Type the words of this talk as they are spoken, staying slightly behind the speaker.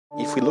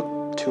If we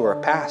look to our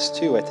past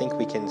too, I think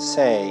we can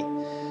say,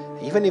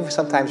 even if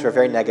sometimes we're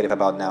very negative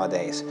about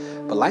nowadays,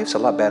 but life's a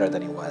lot better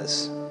than it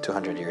was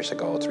 200 years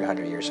ago,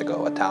 300 years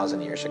ago,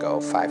 1,000 years ago,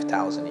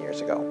 5,000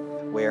 years ago,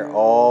 where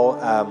all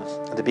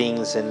the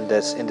beings in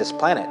this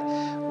planet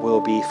will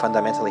be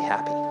fundamentally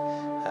happy.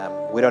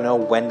 We don't know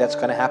when that's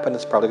going to happen.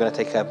 It's probably going to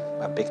take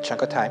a big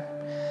chunk of time,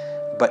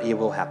 but it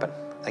will happen.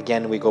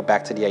 Again, we go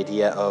back to the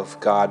idea of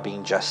God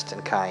being just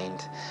and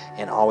kind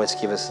and always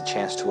give us a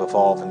chance to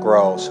evolve and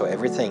grow. So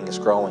everything is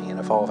growing and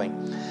evolving.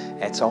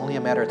 It's only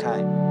a matter of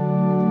time.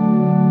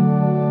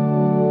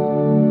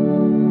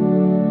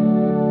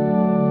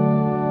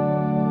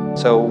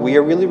 So we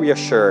are really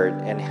reassured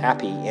and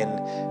happy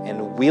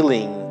and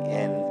willing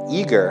and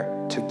eager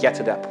to get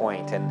to that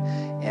point.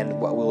 And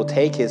what we will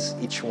take is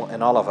each one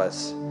and all of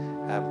us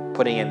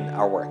putting in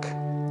our work.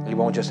 It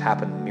won't just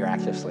happen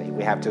miraculously.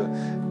 We have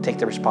to take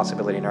the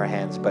responsibility in our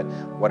hands. But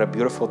what a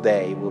beautiful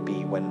day will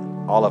be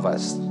when all of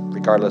us,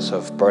 regardless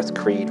of birth,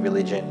 creed,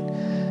 religion,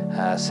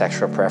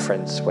 sexual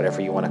preference,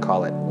 whatever you want to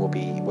call it, will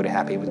be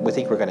happy. We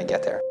think we're going to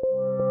get there.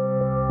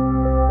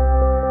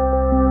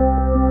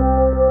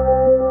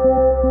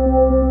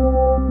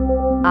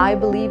 I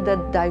believe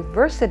that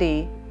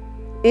diversity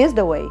is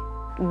the way.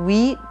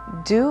 We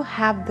do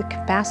have the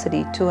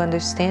capacity to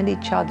understand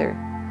each other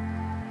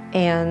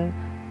and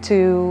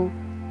to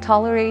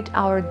tolerate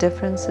our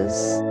differences.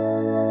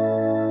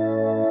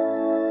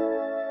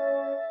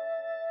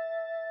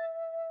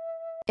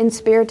 In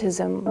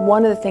Spiritism,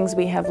 one of the things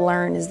we have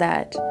learned is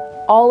that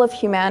all of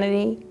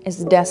humanity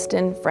is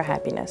destined for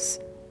happiness.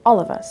 All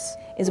of us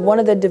is one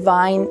of the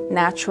divine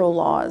natural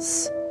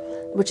laws,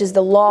 which is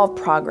the law of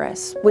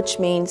progress, which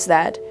means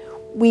that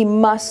we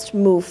must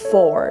move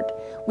forward.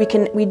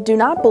 We do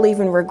not believe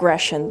in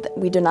regression.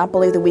 We do not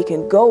believe that we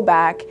can go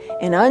back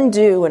and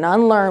undo and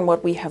unlearn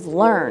what we have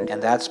learned.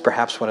 And that's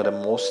perhaps one of the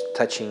most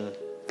touching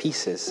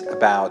pieces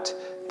about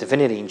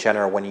divinity in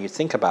general when you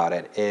think about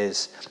it,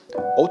 is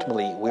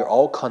ultimately we're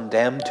all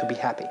condemned to be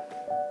happy.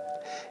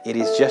 It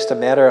is just a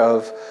matter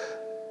of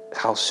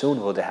how soon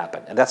will it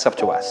happen, and that's up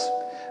to us.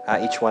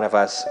 Each one of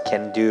us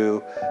can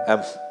do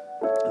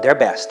their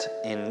best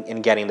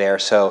in getting there,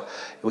 so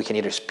we can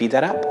either speed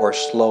that up or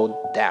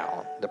slow down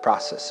the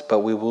process, but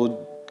we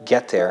will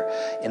get there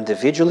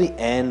individually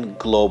and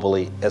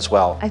globally as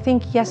well. I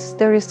think, yes,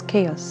 there is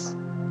chaos,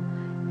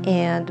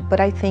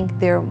 but I think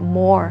there are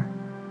more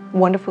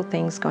wonderful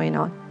things going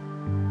on,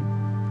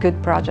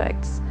 good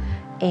projects,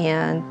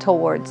 and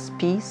towards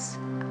peace,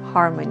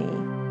 harmony.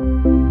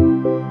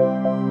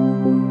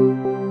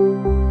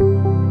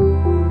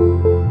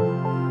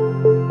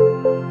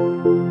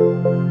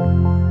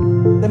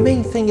 The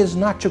main thing is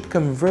not to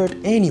convert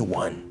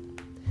anyone.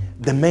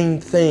 The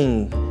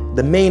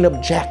main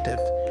objective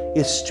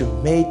is to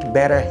make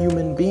better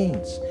human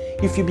beings.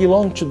 If you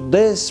belong to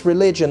this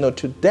religion or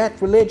to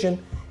that religion,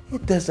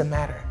 it doesn't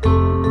matter.